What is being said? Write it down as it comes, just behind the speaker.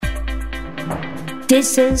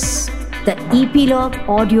This is the Epilogue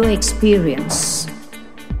Audio Experience.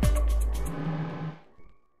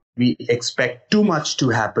 We expect too much to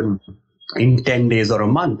happen in 10 days or a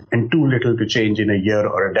month and too little to change in a year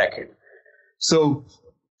or a decade. So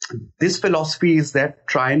this philosophy is that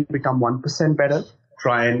try and become 1% better,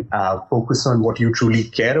 try and focus on what you truly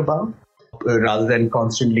care about rather than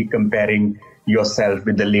constantly comparing yourself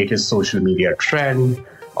with the latest social media trend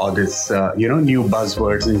or this, new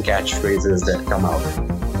buzzwords and catchphrases that come out.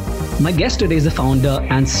 My guest today is the founder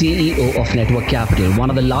and CEO of Network Capital, one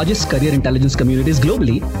of the largest career intelligence communities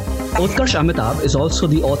globally. Utkarsh Amitabh is also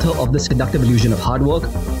the author of The Seductive Illusion of Hard Work.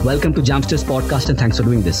 Welcome to Jamsters Podcast and thanks for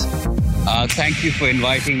doing this. Thank you for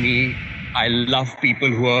inviting me. I love people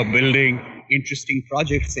who are building interesting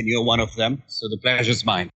projects and you're one of them. So the pleasure's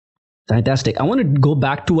mine. Fantastic. I want to go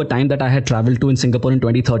back to a time that I had traveled to in Singapore in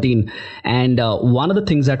 2013. And one of the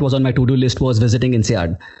things that was on my to-do list was visiting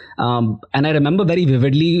INSEAD. And I remember very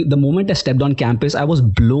vividly, the moment I stepped on campus, I was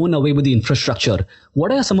blown away with the infrastructure.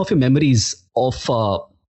 What are some of your memories of,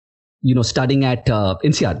 studying at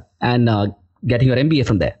INSEAD and getting your MBA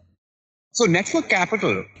from there? So Network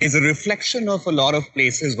Capital is a reflection of a lot of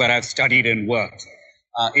places where I've studied and worked.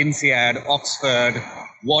 INSEAD, Oxford,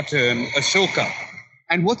 Wharton, Ashoka.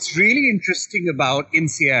 And what's really interesting about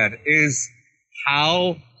INSEAD is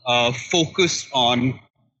how focused on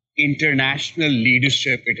international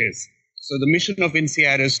leadership it is. So the mission of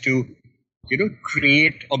INSEAD is to,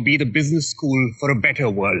 create or be the business school for a better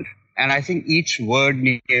world. And I think each word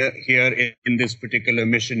here in this particular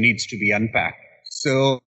mission needs to be unpacked.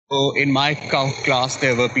 So in my class,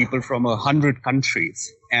 there were people from 100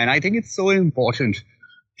 countries. And I think it's so important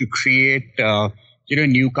to create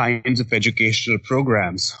new kinds of educational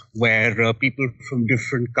programs where people from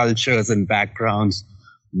different cultures and backgrounds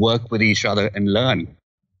work with each other and learn.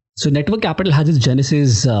 So Network Capital has its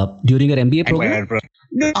genesis during your MBA program?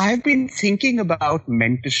 I've been thinking about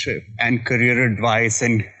mentorship and career advice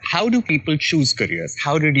and how do people choose careers?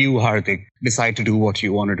 How did you, Hardik, decide to do what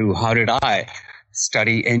you want to do? How did I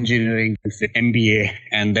study engineering, MBA,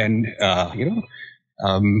 and then,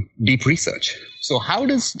 deep research? So how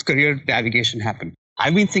does career navigation happen?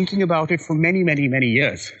 I've been thinking about it for many, many, many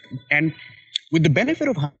years. And with the benefit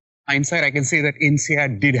of hindsight, I can say that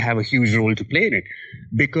INSEAD did have a huge role to play in it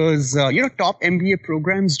because, top MBA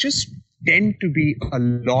programs just tend to be a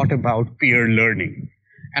lot about peer learning.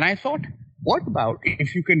 And I thought, what about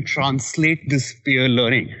if you can translate this peer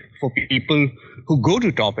learning for people who go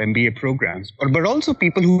to top MBA programs, but also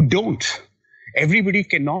people who don't? Everybody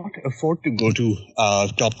cannot afford to go to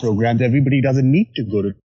top programs. Everybody doesn't need to go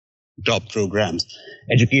to top programs.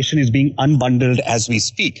 Education is being unbundled as we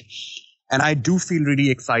speak. And I do feel really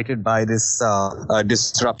excited by this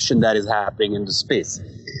disruption that is happening in the space.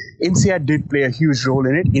 INSEAD did play a huge role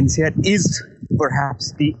in it. INSEAD is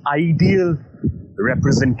perhaps the ideal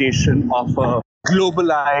representation of a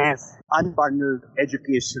globalized, unbundled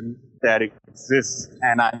education that exists.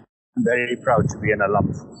 And I'm very proud to be an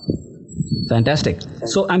alum. Fantastic.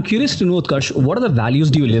 So I'm curious to know, Utkarsh, what are the values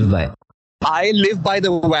do you live by? I live by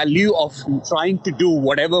the value of trying to do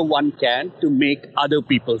whatever one can to make other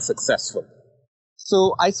people successful.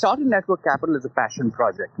 So I started Network Capital as a passion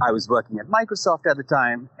project. I was working at Microsoft at the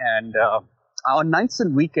time, and on nights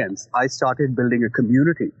and weekends, I started building a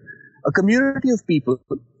community of people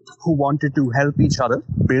who wanted to help each other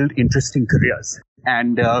build interesting careers.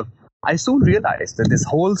 And I soon realized that this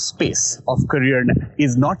whole space of career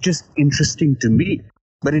is not just interesting to me,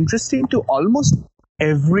 but interesting to almost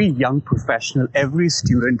every young professional, every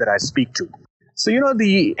student that I speak to. So,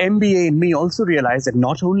 the MBA in me also realized that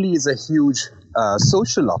not only is a huge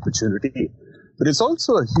social opportunity, but it's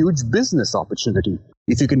also a huge business opportunity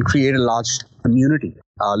if you can create a large community,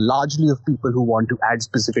 largely of people who want to add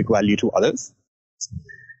specific value to others.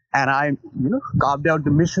 And I, carved out the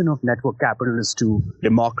mission of Network Capital is to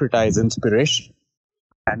democratize inspiration.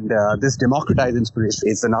 And this democratized inspiration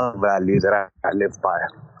is another value that I live by.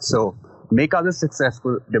 So make others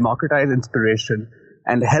successful, democratize inspiration,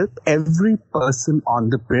 and help every person on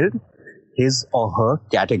the build his or her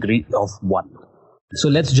category of one. So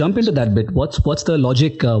let's jump into that bit. What's the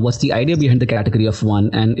logic? What's the idea behind the category of one?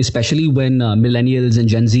 And especially when millennials and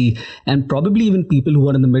Gen Z, and probably even people who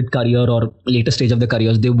are in the mid-career or later stage of their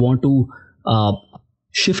careers, they want to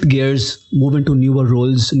shift gears, move into newer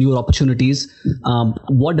roles, newer opportunities.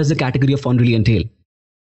 What does the category of one really entail?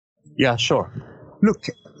 Yeah, sure. Look,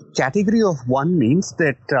 category of one means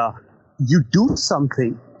that you do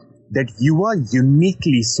something that you are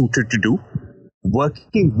uniquely suited to do,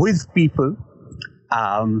 working with people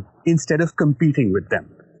instead of competing with them.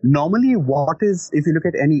 Normally, if you look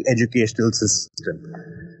at any educational system,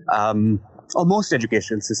 or most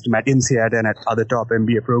education system at INSEAD and at other top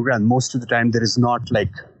MBA programs, most of the time there is not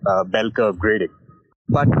like bell curve grading.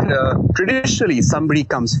 But traditionally, somebody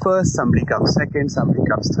comes first, somebody comes second, somebody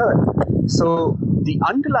comes third. So the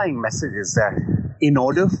underlying message is that in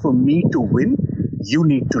order for me to win, you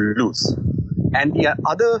need to lose. And the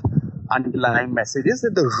other underlying message is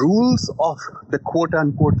that the rules of the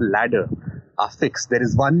quote-unquote ladder are fixed. There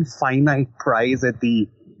is one finite prize at the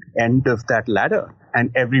end of that ladder,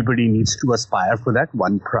 and everybody needs to aspire for that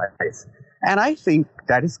one prize. And I think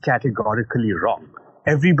that is categorically wrong.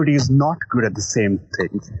 Everybody is not good at the same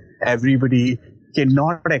things. Everybody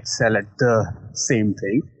cannot excel at the same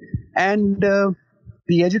thing. And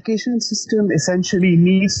the education system essentially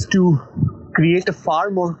needs to create a far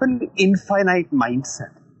more of an infinite mindset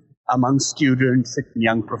among students and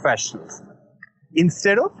young professionals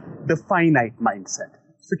instead of the finite mindset.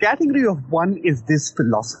 So category of one is this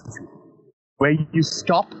philosophy where you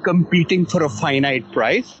stop competing for a finite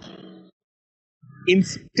prize,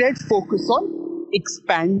 instead focus on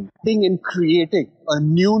expanding and creating a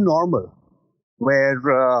new normal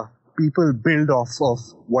where people build off of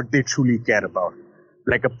what they truly care about.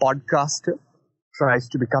 Like a podcaster tries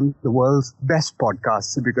to become the world's best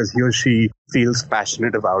podcaster because he or she feels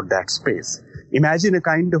passionate about that space. Imagine a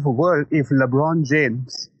kind of a world if LeBron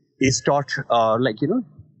James is taught,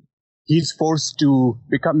 he's forced to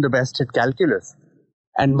become the best at calculus.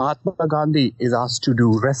 And Mahatma Gandhi is asked to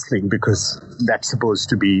do wrestling because that's supposed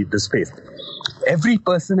to be the space. Every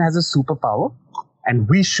person has a superpower, and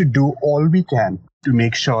we should do all we can to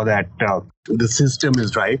make sure that the system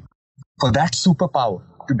is right for that superpower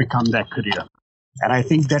to become that career. And I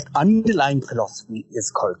think that underlying philosophy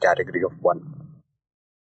is called category of one.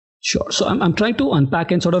 Sure. So I'm trying to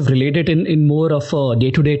unpack and sort of relate it in more of a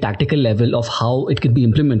day-to-day tactical level of how it could be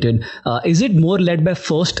implemented. Is it more led by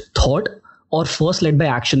first thought or first led by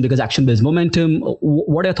action? Because action builds momentum.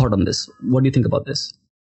 What are your thoughts on this? What do you think about this?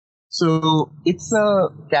 So it's a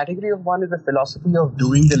category of one is a philosophy of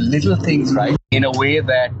doing the little things right in a way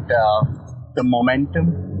that the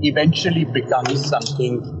momentum eventually becomes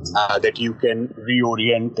something that you can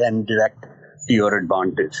reorient and direct to your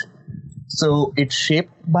advantage. So it's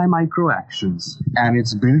shaped by micro actions and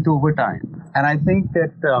it's built over time. And I think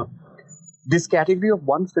that this category of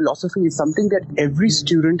one philosophy is something that every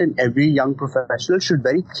student and every young professional should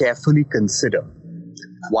very carefully consider.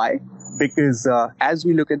 Why? Because as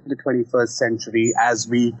we look at the 21st century, as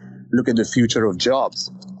we look at the future of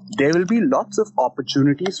jobs, there will be lots of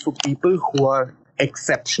opportunities for people who are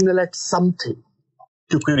exceptional at something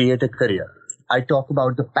to create a career. I talk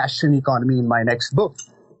about the passion economy in my next book.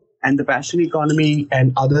 And the passion economy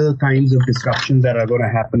and other kinds of disruptions that are going to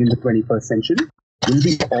happen in the 21st century will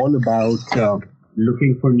be all about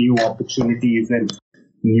looking for new opportunities and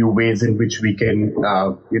new ways in which we can,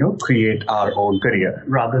 create our own career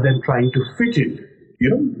rather than trying to fit in.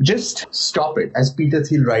 Just stop it. As Peter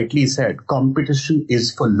Thiel rightly said, competition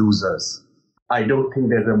is for losers. I don't think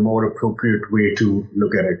there's a more appropriate way to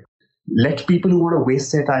look at it. Let people who want to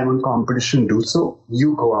waste their time on competition do so.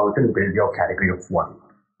 You go out and build your category of one.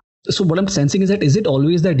 So what I'm sensing is that, is it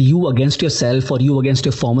always that you against yourself or you against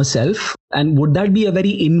your former self? And would that be a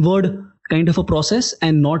very inward kind of a process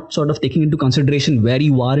and not sort of taking into consideration where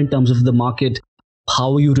you are in terms of the market?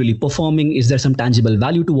 How are you really performing? Is there some tangible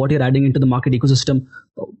value to what you're adding into the market ecosystem?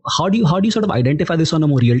 How do you sort of identify this on a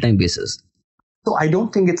more real-time basis? So I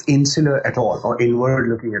don't think it's insular at all or inward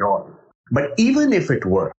looking at all. But even if it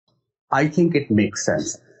were, I think it makes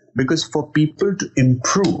sense. Because for people to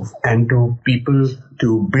improve and to people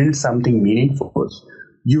to build something meaningful,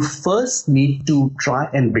 you first need to try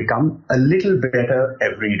and become a little better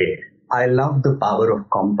every day. I love the power of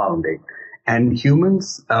compounding. And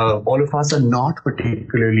humans, all of us are not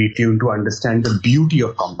particularly tuned to understand the beauty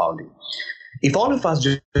of compounding. If all of us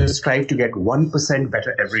just strive to get 1%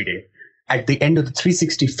 better every day, at the end of the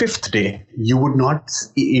 365th day, you would not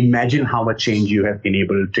imagine how much change you have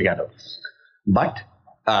enabled together. But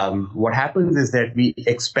what happens is that we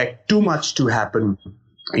expect too much to happen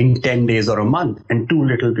in 10 days or a month and too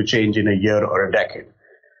little to change in a year or a decade.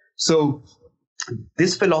 So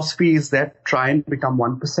this philosophy is that try and become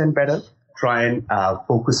 1% better, try and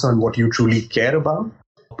focus on what you truly care about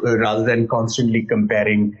rather than constantly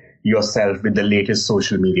comparing yourself with the latest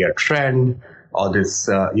social media trend or this,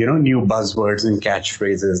 new buzzwords and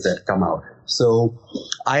catchphrases that come out. So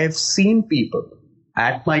I have seen people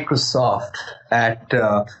at Microsoft, at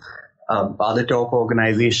other top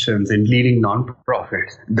organizations and leading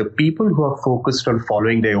nonprofits, the people who are focused on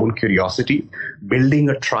following their own curiosity, building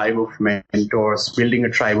a tribe of mentors, building a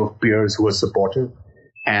tribe of peers who are supportive,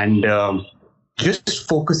 and just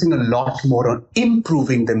focusing a lot more on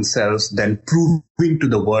improving themselves than proving to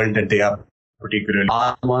the world that they are particularly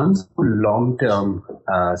are ones who long-term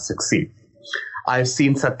succeed. I've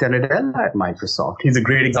seen Satya Nadella at Microsoft. He's a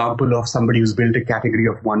great example of somebody who's built a category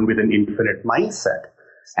of one with an infinite mindset.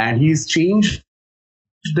 And he's changed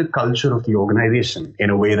the culture of the organization in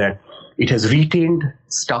a way that it has retained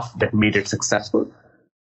stuff that made it successful.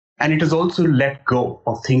 And it has also let go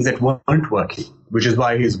of things that weren't working, which is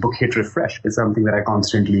why his book Hit Refresh is something that I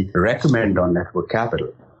constantly recommend on Network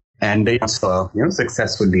Capital. And they are,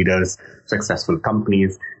 successful leaders, successful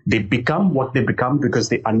companies. They become what they become because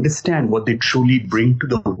they understand what they truly bring to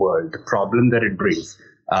the world, the problem that it brings,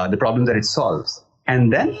 the problem that it solves,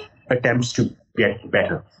 and then attempts to get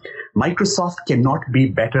better. Microsoft cannot be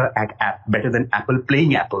better than Apple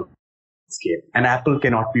playing Apple's game, and Apple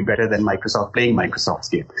cannot be better than Microsoft playing Microsoft's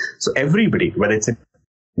game. So everybody, whether it's an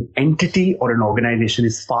entity or an organization,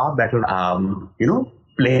 is far better,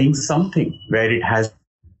 playing something where it has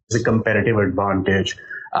a competitive advantage,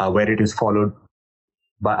 where it is followed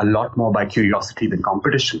by a lot more by curiosity than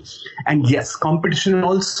competition. And yes, competition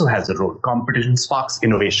also has a role. Competition sparks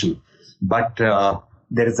innovation, but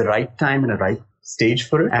there is a right time and a right stage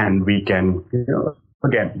for it, and we can,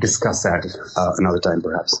 again, discuss that another time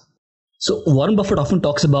perhaps. So Warren Buffett often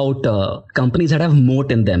talks about companies that have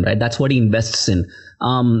moat in them, right? That's what he invests in.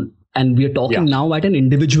 And we are talking now at an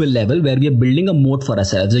individual level where we are building a moat for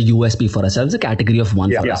ourselves, a USP for ourselves, a category of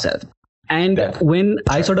one for ourselves. And when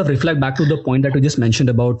I sort of reflect back to the point that you just mentioned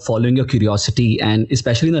about following your curiosity, and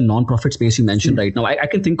especially in the non-profit space you mentioned right now, I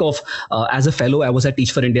can think of, as a fellow, I was at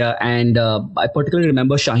Teach for India, and I particularly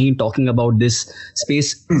remember Shaheen talking about this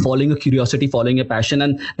space, following your curiosity, following your passion.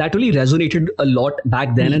 And that really resonated a lot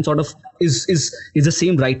back then and sort of is the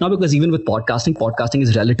same right now, because even with podcasting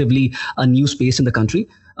is relatively a new space in the country.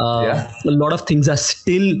 A lot of things are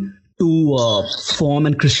still to form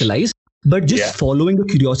and crystallize. But just following the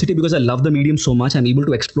curiosity, because I love the medium so much, I'm able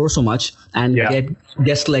to explore so much and get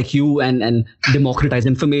guests like you and democratize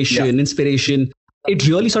information, inspiration. It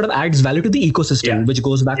really sort of adds value to the ecosystem, which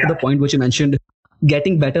goes back to the point which you mentioned,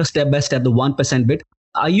 getting better step by step, the 1% bit.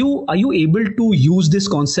 Are you able to use this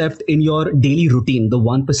concept in your daily routine, the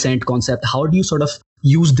 1% concept? How do you sort of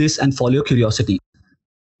use this and follow your curiosity?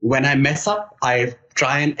 When I mess up, I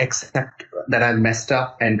try and accept that I messed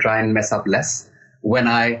up and try and mess up less. When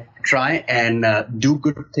I try and do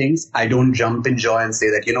good things, I don't jump in joy and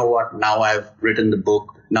say that, you know what, now I've written the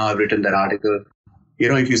book, now I've written that article.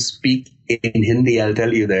 If you speak in Hindi, I'll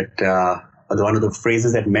tell you that one of the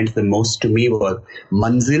phrases that meant the most to me was,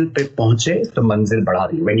 manzil pe pahunche to manzil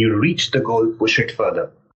badha di. When you reach the goal, push it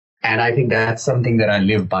further. And I think that's something that I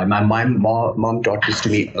live by. My mom taught this to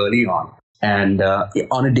me early on. And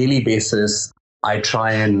on a daily basis, I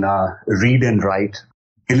try and read and write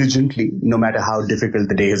diligently, no matter how difficult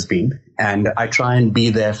the day has been. And I try and be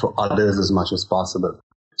there for others as much as possible.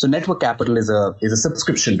 So Network Capital is a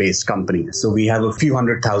subscription-based company. So we have a few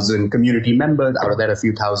 100,000 community members. Out of that, a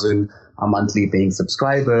few thousand are monthly paying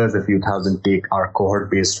subscribers. A few thousand take our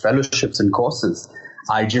cohort-based fellowships and courses.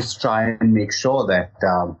 I just try and make sure that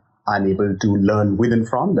I'm able to learn with and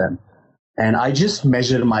from them. And I just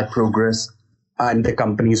measure my progress and the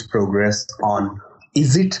company's progress on,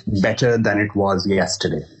 is it better than it was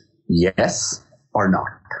yesterday? Yes or not?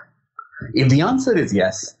 If the answer is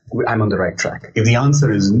yes, I'm on the right track. If the answer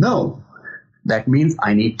is no, that means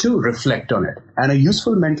I need to reflect on it. And a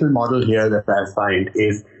useful mental model here that I find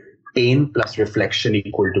is pain plus reflection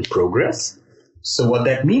equal to progress. So what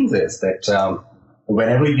that means is that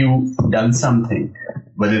whenever you've done something,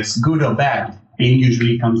 whether it's good or bad, pain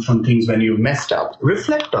usually comes from things when you've messed up.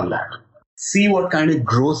 Reflect on that. See what kind of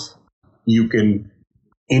growth you can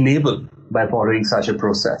enable by following such a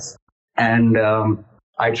process. And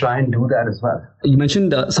I try and do that as well. You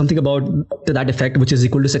mentioned something about to that effect, which is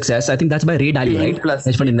equal to success. I think that's by Ray Dalio, right? Plus,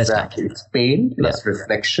 hedge fund investor. Exactly. It's pain plus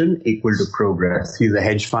reflection equal to progress. He's a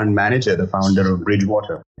hedge fund manager, the founder of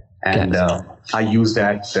Bridgewater. And I use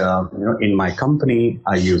that in my company.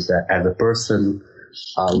 I use that as a person.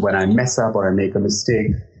 When I mess up or I make a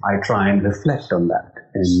mistake, I try and reflect on that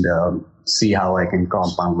and see how I can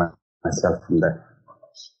compound myself from there.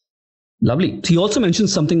 Lovely. So you also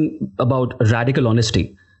mentioned something about radical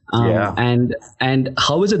honesty. And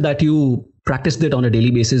how is it that you practice that on a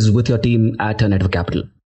daily basis with your team at Network Capital?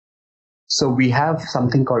 So we have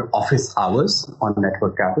something called office hours on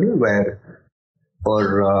Network Capital, where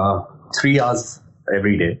for 3 hours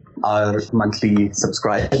every day, our monthly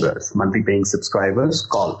paying subscribers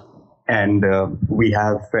call. And we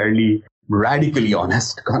have fairly radically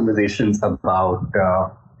honest conversations about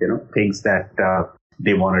things that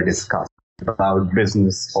they want to discuss. about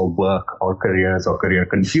business or work or careers or career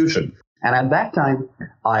confusion. And at that time,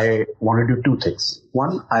 I want to do two things.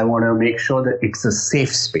 One, I want to make sure that it's a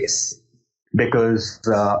safe space, because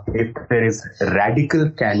if there is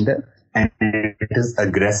radical candor and it is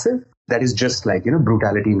aggressive, that is just like,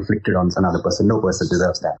 brutality inflicted on another person. No person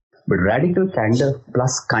deserves that. But radical candor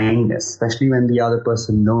plus kindness, especially when the other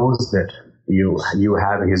person knows that you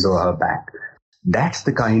have his or her back, that's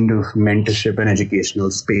the kind of mentorship and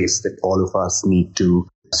educational space that all of us need to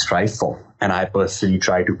strive for. And I personally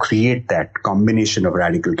try to create that combination of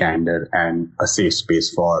radical candor and a safe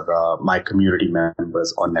space for my community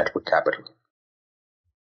members on Network Capital.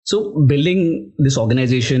 So building this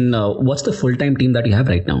organization, what's the full-time team that you have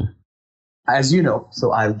right now? As you know,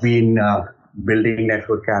 so I've been building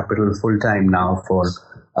Network Capital full-time now for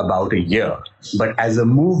about a year. But as a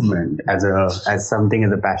movement, as a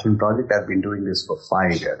passion project, I've been doing this for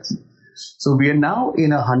 5 years. So we are now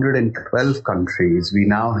in 112 countries. We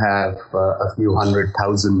now have a few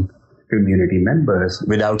 100,000 community members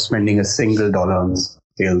without spending a single dollar on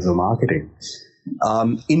sales or marketing.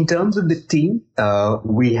 In terms of the team,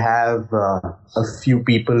 we have a few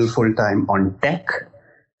people full-time on tech,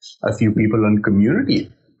 a few people on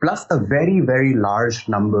community, plus a very, very large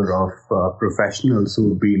number of professionals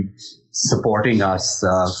who've been supporting us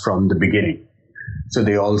from the beginning. So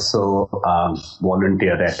they also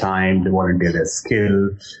volunteer their time, they volunteer their skill,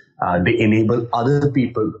 they enable other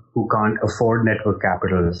people who can't afford Network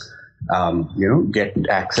Capital, get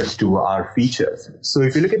access to our features. So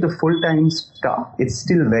if you look at the full-time staff, it's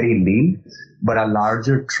still very lean, but a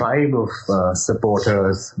larger tribe of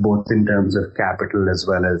supporters, both in terms of capital as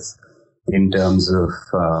well as in terms of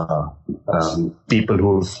people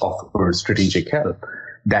who offer strategic help,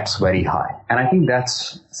 that's very high. And I think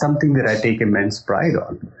that's something that I take immense pride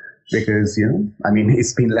on, because,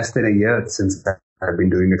 it's been less than a year since I've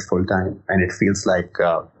been doing it full time, and it feels like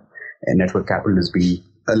Network Capital has been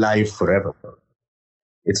alive forever.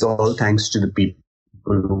 It's all thanks to the people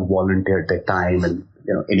who volunteered their time and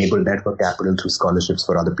enabled Network Capital through scholarships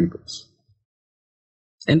for other people.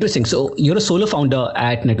 Interesting. So you're a solo founder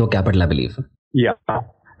at Network Capital, I believe. Yeah.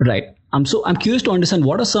 Right. I'm curious to understand,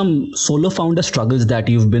 what are some solo founder struggles that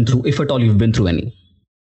you've been through, if at all you've been through any?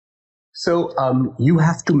 So you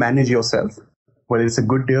have to manage yourself, whether it's a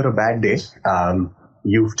good day or a bad day.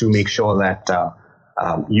 You have to make sure that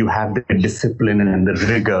you have the discipline and the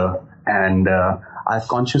rigor. And I've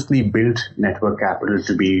consciously built Network Capital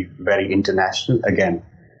to be very international. Again,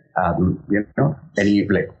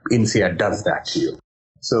 INSEAD does that to you.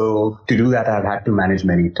 So to do that, I've had to manage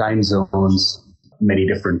many time zones, many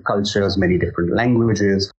different cultures, many different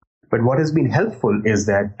languages. But what has been helpful is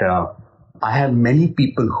that I have many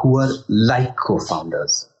people who are like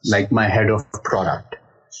co-founders, like my head of product.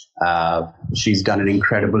 She's done an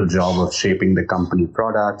incredible job of shaping the company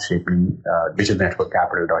product, shaping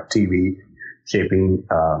digitalnetworkcapital.tv, shaping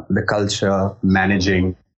the culture,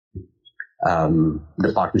 managing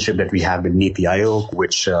the partnership that we have with Niti Aayog,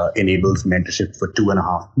 which enables mentorship for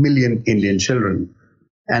 2.5 million Indian children.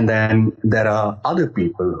 And then there are other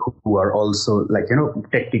people who are also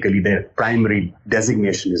technically their primary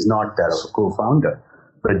designation is not that of a co-founder,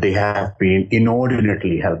 but they have been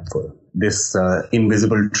inordinately helpful. This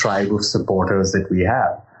invisible tribe of supporters that we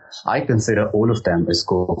have, I consider all of them as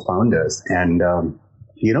co-founders. And,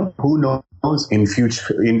 who knows, in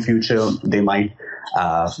future, they might,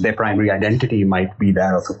 their primary identity might be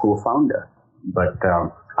that of a co-founder, but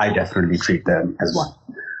I definitely treat them as one.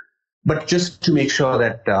 But just to make sure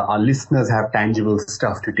that our listeners have tangible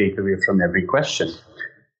stuff to take away from every question,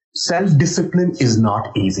 self-discipline is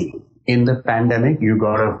not easy. In the pandemic, you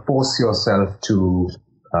got to force yourself to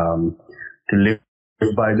live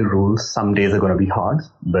by the rules. Some days are going to be hard,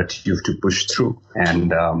 but you have to push through,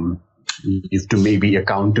 and you have to be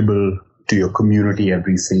accountable to your community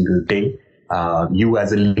every single day. You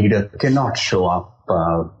as a leader cannot show up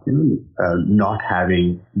not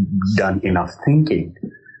having done enough thinking.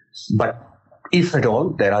 But if at all,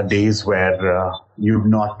 there are days where you've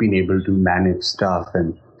not been able to manage stuff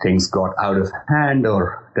and things got out of hand,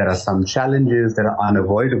 or there are some challenges that are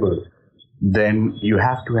unavoidable, then you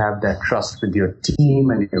have to have that trust with your team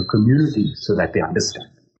and your community so that they understand.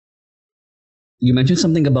 You mentioned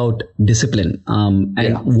something about discipline.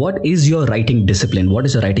 What is your writing discipline? What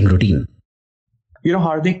is your writing routine?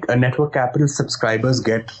 Hardik, Network Capital subscribers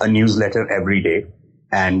get a newsletter every day.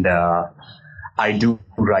 And I do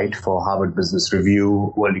write for Harvard Business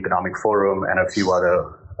Review, World Economic Forum, and a few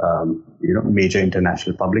other, major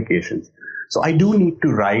international publications. So I do need to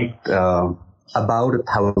write about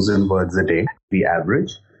 1,000 words a day, the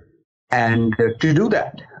average. And to do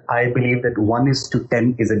that, I believe that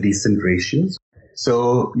 1:10 is a decent ratio.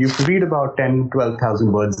 So you read about 10,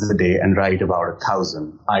 12,000 words a day and write about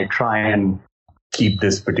 1,000. I try and keep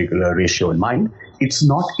this particular ratio in mind. It's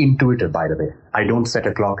not intuitive, by the way. I don't set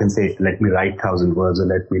a clock and say, let me write 1,000 words or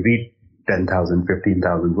let me read 10,000,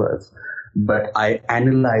 15,000 words. But I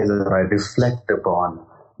analyze or I reflect upon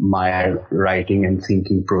my writing and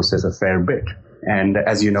thinking process a fair bit. And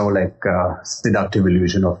as you know, like Seductive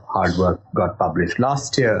Illusion of Hard Work got published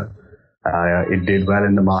last year. It did well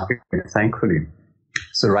in the market, thankfully.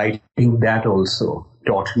 So writing that also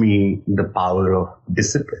taught me the power of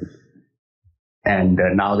discipline. And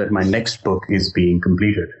now that my next book is being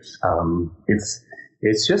completed,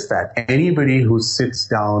 it's just that anybody who sits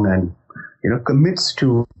down and commits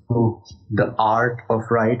to the art of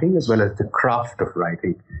writing as well as the craft of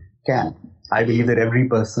writing can. I believe that every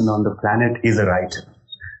person on the planet is a writer.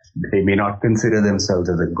 They may not consider themselves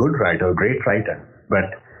as a good writer or great writer,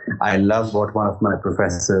 but I love what one of my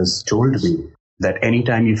professors told me, that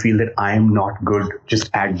anytime you feel that I am not good, just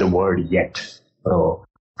add the word yet. So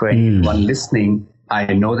for anyone listening,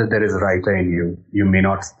 I know that there is a writer in you. You may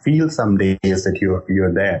not feel some days that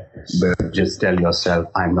you're there, but just tell yourself,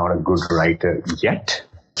 I'm not a good writer yet.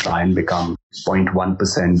 Try and become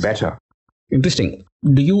 0.1% better. Interesting.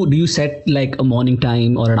 Do you set like a morning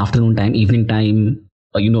time or an afternoon time, evening time,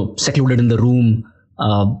 or, secluded in the room?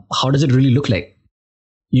 How does it really look like?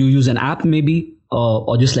 You use an app maybe,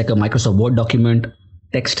 or just like a Microsoft Word document,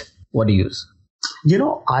 text? What do you use?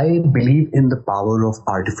 I believe in the power of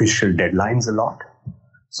artificial deadlines a lot.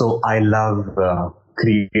 So I love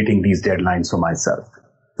creating these deadlines for myself.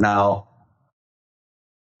 Now,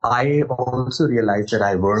 I also realize that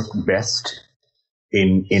I work best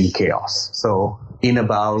in chaos. So in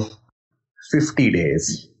about 50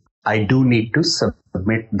 days, I do need to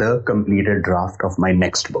submit the completed draft of my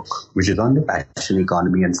next book, which is on the passion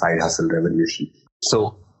economy and side hustle revolution.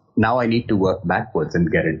 So now I need to work backwards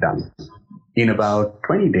and get it done. In about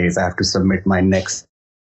 20 days, I have to submit my next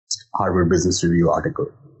Harvard Business Review article.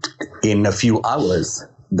 In a few hours,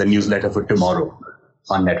 the newsletter for tomorrow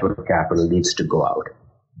on Network Capital needs to go out.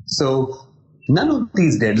 So none of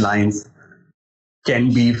these deadlines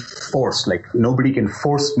can be forced. Like nobody can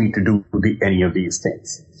force me to do any of these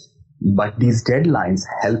things. But these deadlines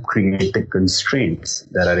help create the constraints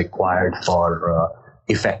that are required for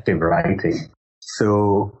effective writing.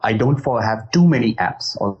 So I don't have too many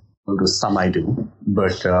apps, although some I do,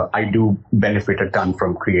 but I do benefit a ton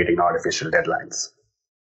from creating artificial deadlines.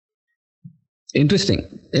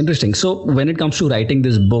 Interesting. So when it comes to writing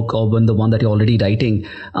this book, or when the one that you're already writing,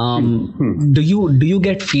 do you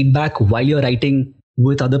get feedback while you're writing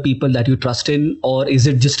with other people that you trust in, or is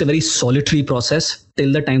it just a very solitary process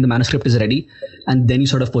till the time the manuscript is ready and then you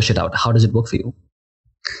sort of push it out? How does it work for you?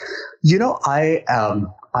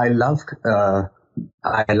 I love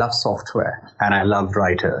software and I love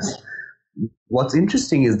writers. What's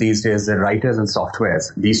interesting is these days the writers and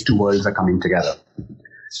softwares, these two worlds are coming together.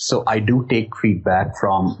 So I do take feedback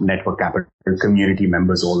from Network Capital community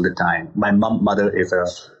members all the time. My mother is a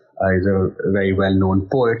very well-known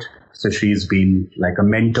poet. So she's been like a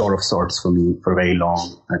mentor of sorts for me for a very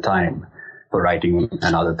long time for writing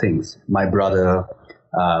and other things. My brother,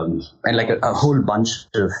 and like a whole bunch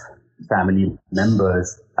of family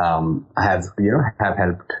members have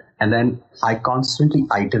helped. And then I constantly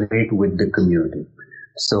iterate with the community.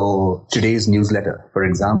 So today's newsletter, for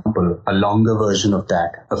example, a longer version of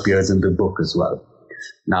that appears in the book as well.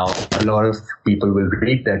 Now, a lot of people will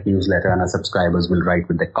read that newsletter and our subscribers will write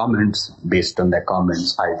with their comments. Based on their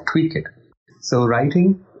comments, I tweak it. So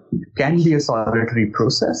writing can be a solitary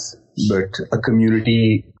process, but a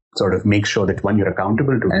community sort of makes sure that one, you're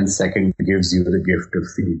accountable to, and second, gives you the gift of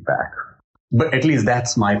feedback. But at least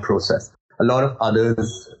that's my process. A lot of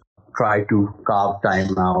others try to carve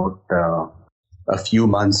time out, a few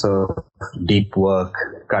months of deep work,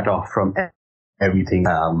 cut off from everything.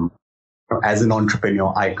 As an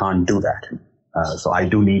entrepreneur, I can't do that. So I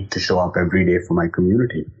do need to show up every day for my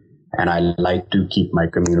community. And I like to keep my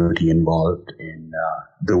community involved in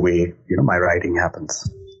the way, my writing happens.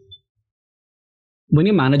 When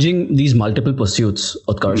you're managing these multiple pursuits,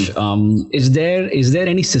 Utkarsh, is there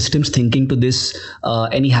any systems thinking to this?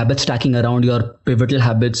 Any habit stacking around your pivotal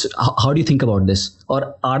habits? How do you think about this?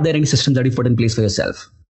 Or are there any systems that you put in place for yourself?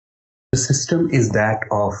 The system is that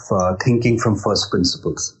of thinking from first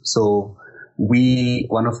principles. So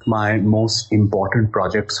one of my most important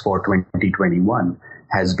projects for 2021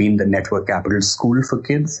 has been the Network Capital School for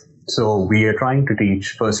Kids. So we are trying to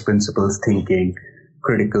teach first principles thinking,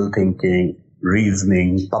 critical thinking,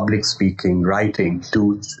 reasoning, public speaking, writing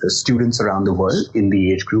to students around the world in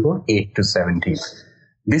the age group of 8 to 17.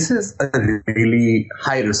 This is a really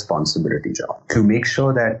high responsibility job to make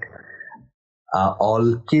sure that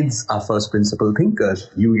all kids are first principle thinkers.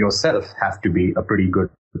 You yourself have to be a pretty good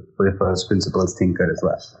first principles thinker as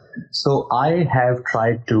well. So I have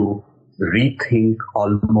tried to rethink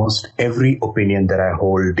almost every opinion that I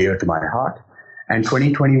hold dear to my heart. And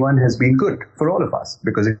 2021 has been good for all of us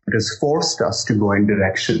because it has forced us to go in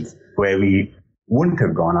directions where we wouldn't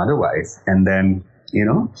have gone otherwise, and then,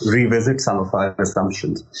 revisit some of our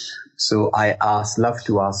assumptions. So I love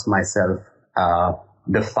to ask myself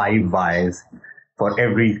the 5 whys for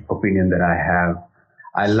every opinion that I have.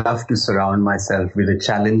 I love to surround myself with a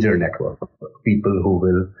challenger network of people who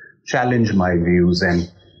will challenge my views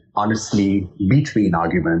and honestly beat me in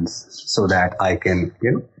arguments so that I can,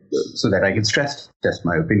 stress test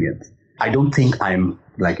my opinions. I don't think I'm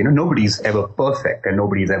nobody's ever perfect and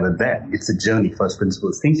nobody's ever there. It's a journey, first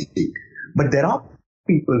principles thinking. But there are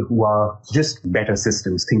people who are just better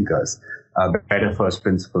systems thinkers, better first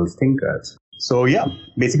principles thinkers. So yeah,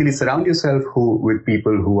 basically surround yourself with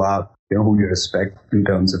people who are, who you respect in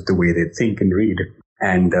terms of the way they think and read,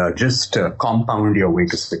 and just compound your way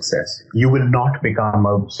to success. You will not become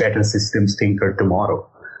a better systems thinker tomorrow.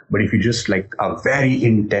 But if you just are very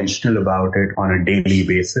intentional about it on a daily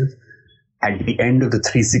basis, at the end of the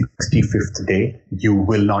 365th day, you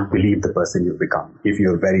will not believe the person you've become if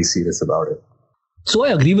you're very serious about it. So I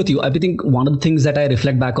agree with you. I think one of the things that I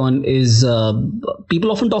reflect back on is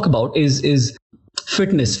people often talk about is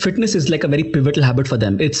fitness. Fitness is like a very pivotal habit for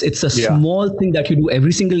them. It's a small thing that you do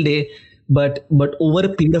every single day, but over a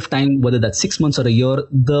period of time, whether that's 6 months or a year,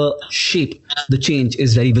 the shape, the change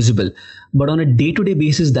is very visible. But on a day-to-day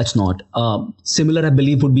basis, that's not. Similar, I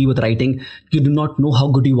believe, would be with writing. You do not know how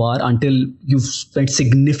good you are until you've spent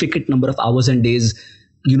significant number of hours and days,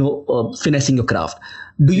 finessing your craft.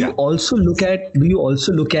 Do you also look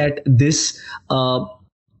at this,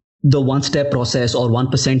 the one-step process or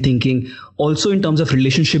 1% thinking, also in terms of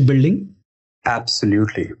relationship building?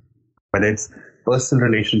 Absolutely. Whether it's personal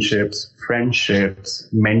relationships, friendships,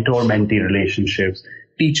 mentor-mentee relationships,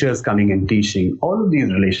 teachers coming and teaching, all of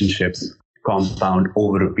these relationships compound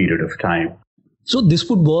over a period of time. So this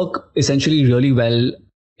would work essentially really well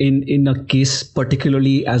in a case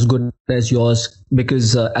particularly as good as yours,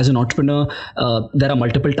 because as an entrepreneur, there are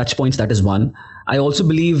multiple touch points. That is one. I also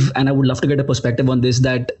believe, and I would love to get a perspective on this,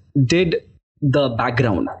 that did the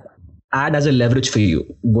background add as a leverage for you?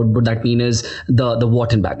 What that mean is the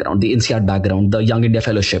Wharton background, the INSEAD background, the Young India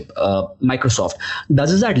Fellowship, Microsoft.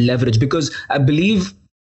 Does that leverage? Because I believe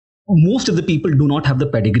most of the people do not have the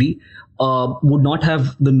pedigree, would not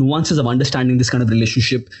have the nuances of understanding this kind of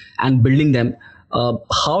relationship and building them.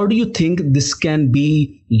 How do you think this can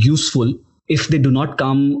be useful if they do not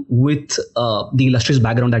come with the illustrious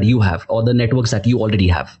background that you have or the networks that you already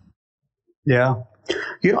have? Yeah.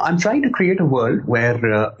 I'm trying to create a world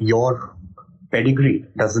where your pedigree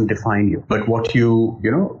doesn't define you, but what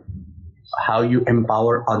how you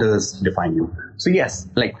empower others define you. So yes,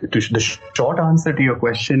 the short answer to your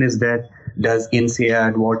question is that does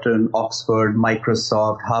INSEAD, Wharton, Oxford,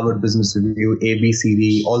 Microsoft, Harvard Business Review,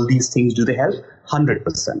 ABCD, all these things, do they help?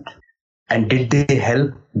 100%. And did they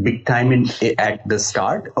help big time at the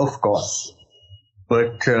start? Of course.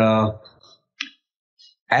 But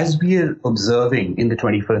as we are observing in the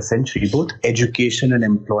 21st century, both education and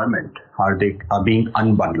employment are being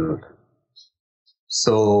unbundled.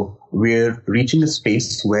 So we're reaching a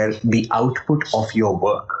space where the output of your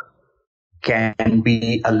work can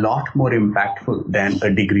be a lot more impactful than a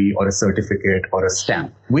degree or a certificate or a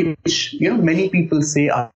stamp, which many people say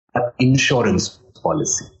are insurance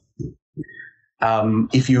policy.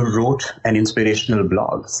 If you wrote an inspirational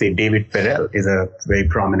blog, say David Perel is a very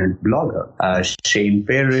prominent blogger, Shane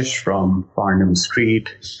Parrish from Farnham Street,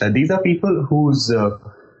 these are people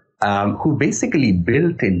who basically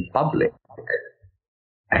built in public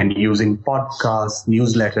and using podcasts,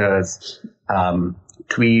 newsletters,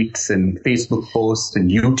 tweets and Facebook posts and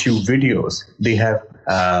YouTube videos, they have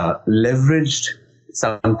leveraged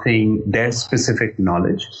something, their specific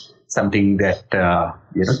knowledge, something that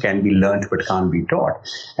can be learned but can't be taught,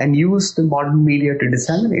 and use the modern media to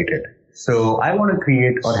disseminate it. So I want to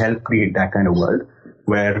create or help create that kind of world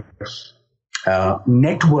where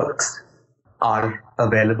networks are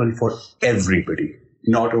available for everybody,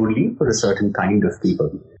 not only for a certain kind of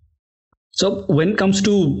people. So when it comes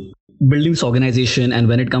to building this organization and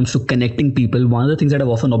when it comes to connecting people, one of the things that I've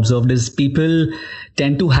often observed is people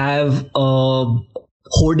tend to have a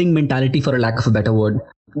hoarding mentality, for a lack of a better word.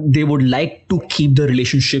 They would like to keep the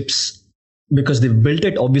relationships because they've built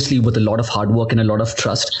it obviously with a lot of hard work and a lot of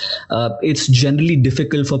trust. It's generally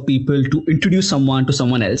difficult for people to introduce someone to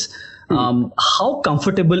someone else How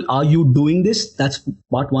comfortable are you doing this? That's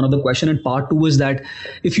part one of the question. And part two is that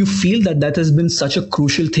if you feel that that has been such a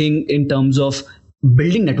crucial thing in terms of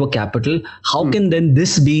building network capital, how can then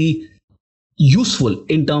this be useful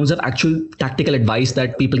in terms of actual tactical advice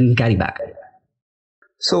that people can carry back?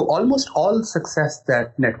 So almost all success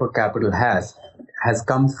that network capital has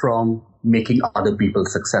come from making other people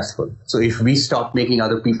successful. So if we stop making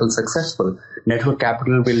other people successful, network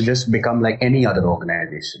capital will just become like any other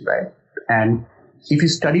organization, right? And if you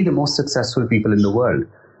study the most successful people in the world,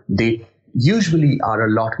 they usually are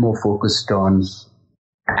a lot more focused on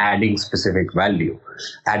adding specific value.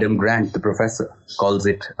 Adam Grant, the professor, calls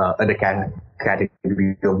it the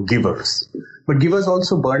category of givers. But givers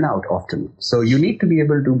also burn out often. So you need to be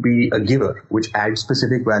able to be a giver, which adds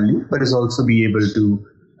specific value, but is also be able to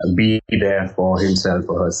be there for himself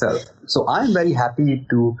or herself. So I'm very happy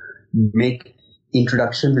to make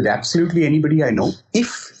introduction with absolutely anybody I know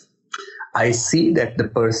if I see that the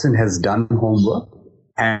person has done homework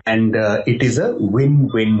and it is a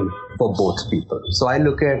win-win for both people. So I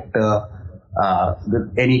look at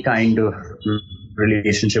any kind of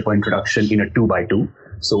relationship or introduction in a 2x2.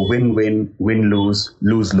 So win-win, win-lose,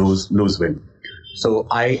 lose-lose, lose-win. So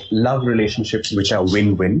I love relationships which are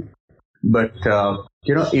win-win. But,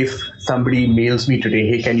 if somebody mails me today,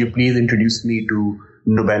 hey, can you please introduce me to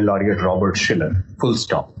Nobel laureate Robert Shiller, full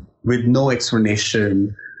stop, with no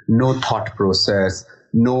explanation, no thought process,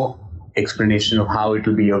 no explanation of how it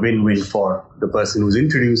will be a win-win for the person who's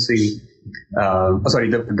introducing,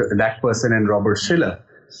 that person and Robert Shiller,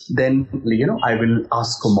 then, I will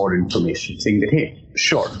ask for more information, saying that, hey,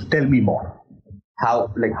 sure, tell me more.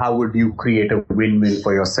 How would you create a win-win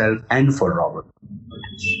for yourself and for Robert?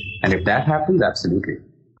 And if that happens, absolutely.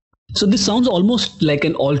 So this sounds almost like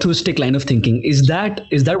an altruistic line of thinking. Is that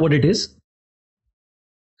what it is?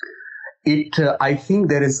 I think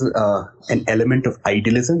there is an element of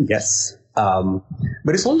idealism, yes.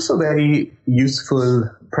 But it's also very useful,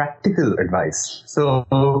 practical advice. So,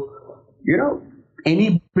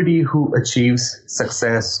 anybody who achieves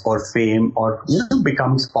success or fame or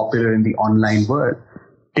becomes popular in the online world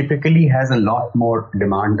typically has a lot more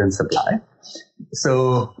demand than supply.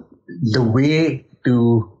 So the way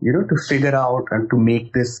to figure out and to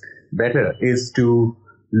make this better is to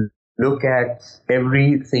look at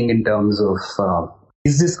everything in terms of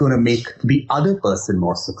is this going to make the other person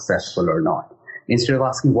more successful or not? Instead of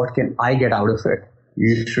asking what can I get out of it,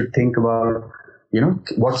 you should think about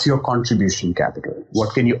what's your contribution capital?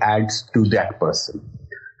 What can you add to that person?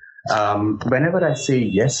 Whenever I say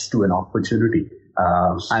yes to an opportunity,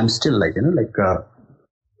 I'm still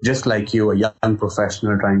just like you, a young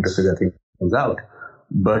professional trying to figure things out.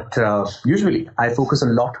 But usually I focus a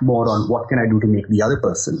lot more on what can I do to make the other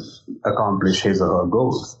person accomplish his or her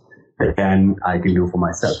goals than I can do for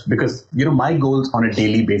myself. Because, my goals on a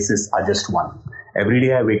daily basis are just one. Every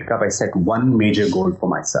day I wake up, I set one major goal for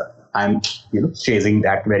myself. I'm, chasing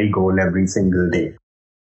that very goal every single day.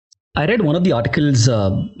 I read one of the articles,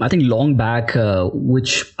 I think long back,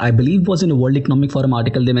 which I believe was in a World Economic Forum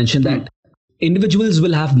article. They mentioned that individuals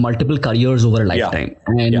will have multiple careers over a lifetime.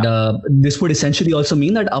 And this would essentially also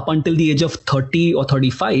mean that up until the age of 30 or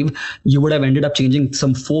 35, you would have ended up changing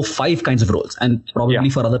some 4-5 kinds of roles. And probably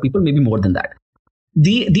for other people, maybe more than that.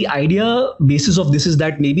 The idea basis of this is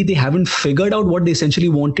that maybe they haven't figured out what they essentially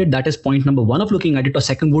wanted. That is point number one of looking at it. Or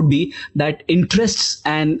second would be that interests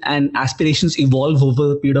and aspirations evolve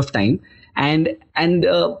over a period of time. And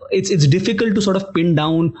it's difficult to sort of pin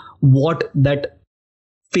down what that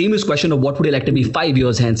famous question of what would you like to be 5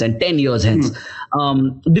 years hence and 10 years hence.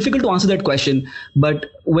 Difficult to answer that question. But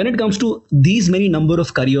when it comes to these many number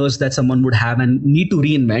of careers that someone would have and need to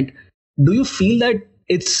reinvent, do you feel that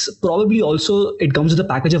it's probably also, it comes with a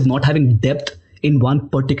package of not having depth in one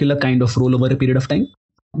particular kind of role over a period of time?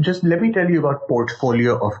 Just let me tell you about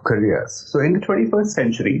portfolio of careers. So in the 21st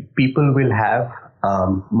century, people will have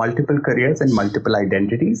multiple careers and multiple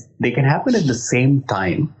identities. They can happen at the same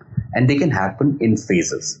time and they can happen in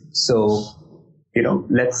phases. So,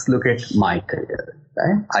 let's look at my career.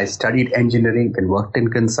 Right? I studied engineering and worked in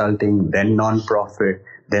consulting, then non-profit,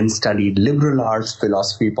 then studied liberal arts,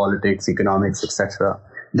 philosophy, politics, economics, etc.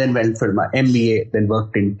 Then went for my MBA, then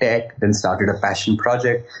worked in tech, then started a passion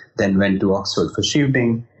project, then went to Oxford for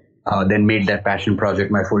shooting, then made that passion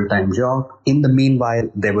project my full-time job. In the meanwhile,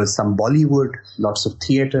 there was some Bollywood, lots of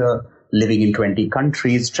theater, living in 20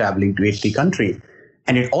 countries, traveling to 80 countries.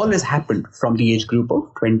 And it always happened from the age group of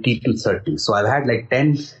 20 to 30. So I've had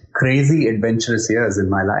 10 crazy adventurous years in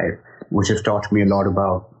my life, which have taught me a lot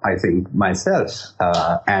about, I think, myself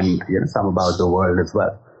and some about the world as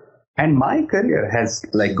well. And my career has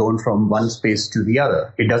gone from one space to the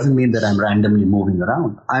other. It doesn't mean that I'm randomly moving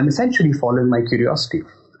around. I'm essentially following my curiosity.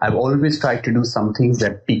 I've always tried to do some things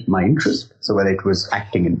that pique my interest. So whether it was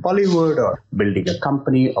acting in Bollywood or building a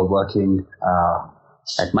company or working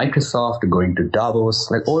at Microsoft or going to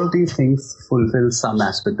Davos, all of these things fulfill some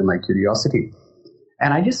aspect of my curiosity.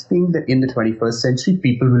 And I just think that in the 21st century,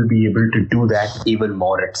 people will be able to do that even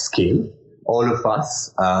more at scale. All of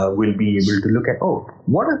us will be able to look at,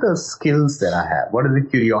 what are the skills that I have? What are the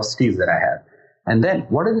curiosities that I have? And then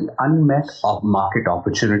what are the unmet market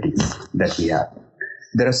opportunities that we have?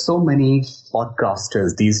 There are so many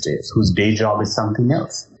podcasters these days whose day job is something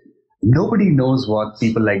else. Nobody knows what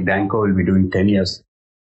people like Danko will be doing 10 years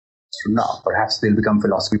from now. Perhaps they'll become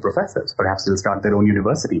philosophy professors. Perhaps they'll start their own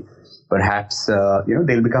university. Perhaps,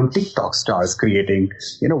 they'll become TikTok stars creating,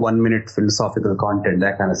 1-minute philosophical content,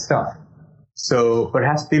 that kind of stuff. So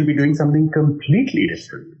perhaps they'll be doing something completely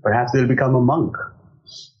different. Perhaps they'll become a monk.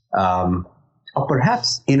 Or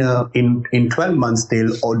perhaps in 12 months,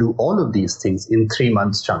 they'll all do all of these things in 3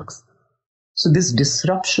 months chunks. So this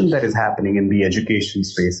disruption that is happening in the education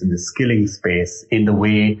space, in the skilling space, in the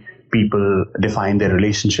way people define their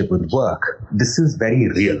relationship with work, this is very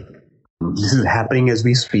real. This is happening as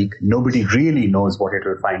we speak. Nobody really knows what it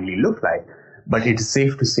will finally look like, but it's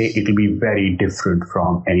safe to say it will be very different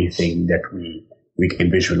from anything that we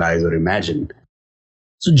can visualize or imagine.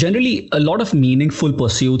 So generally, a lot of meaningful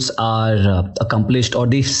pursuits are accomplished, or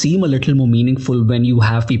they seem a little more meaningful when you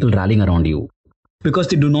have people rallying around you, because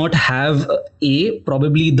they do not have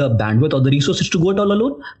probably the bandwidth or the resources to go it all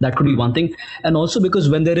alone. That could be one thing. And also because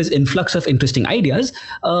when there is influx of interesting ideas,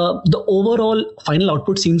 the overall final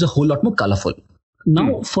output seems a whole lot more colorful.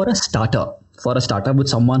 Now, for a startup with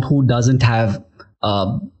someone who doesn't have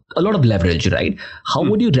a lot of leverage, right? How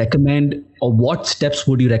would you recommend, or what steps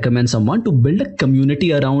would you recommend someone to build a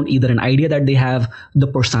community around either an idea that they have, the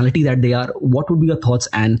personality that they are? What would be your thoughts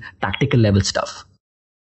and tactical level stuff?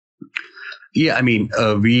 Yeah, I mean,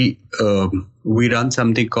 we run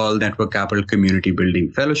something called Network Capital Community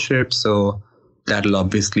Building Fellowship. So that'll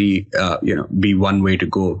obviously, be one way to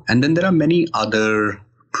go. And then there are many other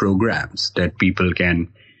programs that people can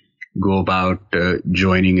go about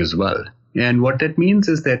joining as well. And what that means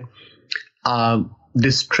is that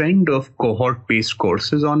this trend of cohort-based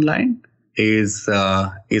courses online is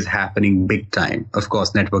happening big time. Of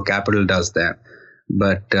course, Network Capital does that.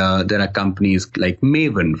 But there are companies like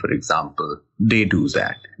Maven, for example. They do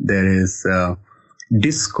that. There is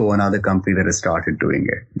Disco, another company that has started doing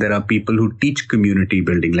it. There are people who teach community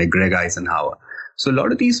building, like Greg Eisenhower. So a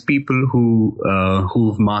lot of these people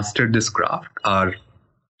who've mastered this craft are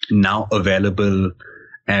now available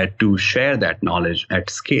to share that knowledge at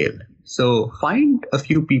scale. So find a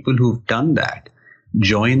few people who've done that,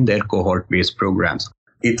 join their cohort-based programs.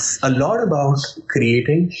 It's a lot about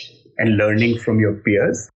creating and learning from your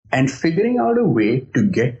peers and figuring out a way to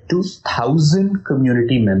get to 1,000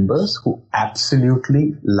 community members who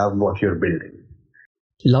absolutely love what you're building.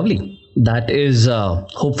 Lovely. That is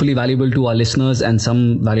hopefully valuable to our listeners and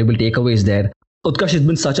some valuable takeaways there. Utkarsh, it's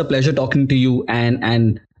been such a pleasure talking to you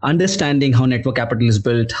and understanding how Network Capital is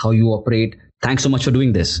built, how you operate. Thanks so much for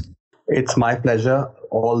doing this. It's my pleasure.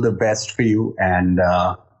 All the best for you. And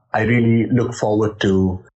I really look forward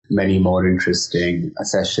to many more interesting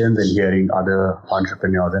sessions and hearing other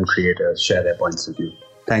entrepreneurs and creators share their points of view.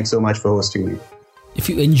 Thanks so much for hosting me. If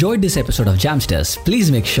you enjoyed this episode of Jamsters,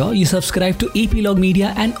 please make sure you subscribe to Epilogue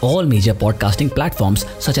Media and all major podcasting platforms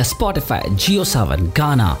such as Spotify, JioSaavn,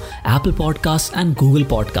 Gaana, Apple Podcasts and Google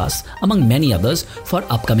Podcasts, among many others, for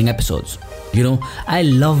upcoming episodes. I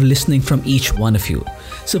love listening from each one of you.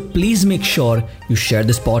 So please make sure you share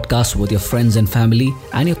this podcast with your friends and family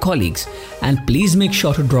and your colleagues. And please make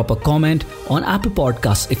sure to drop a comment on Apple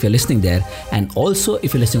Podcasts if you're listening there. And also,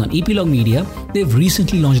 if you're listening on Epilogue Media, they've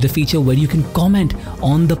recently launched a feature where you can comment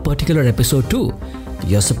on the particular episode too.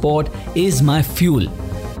 Your support is my fuel.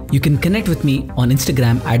 You can connect with me on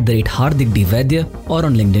Instagram @HardikDVaidya or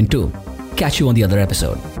on LinkedIn too. Catch you on the other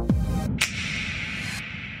episode.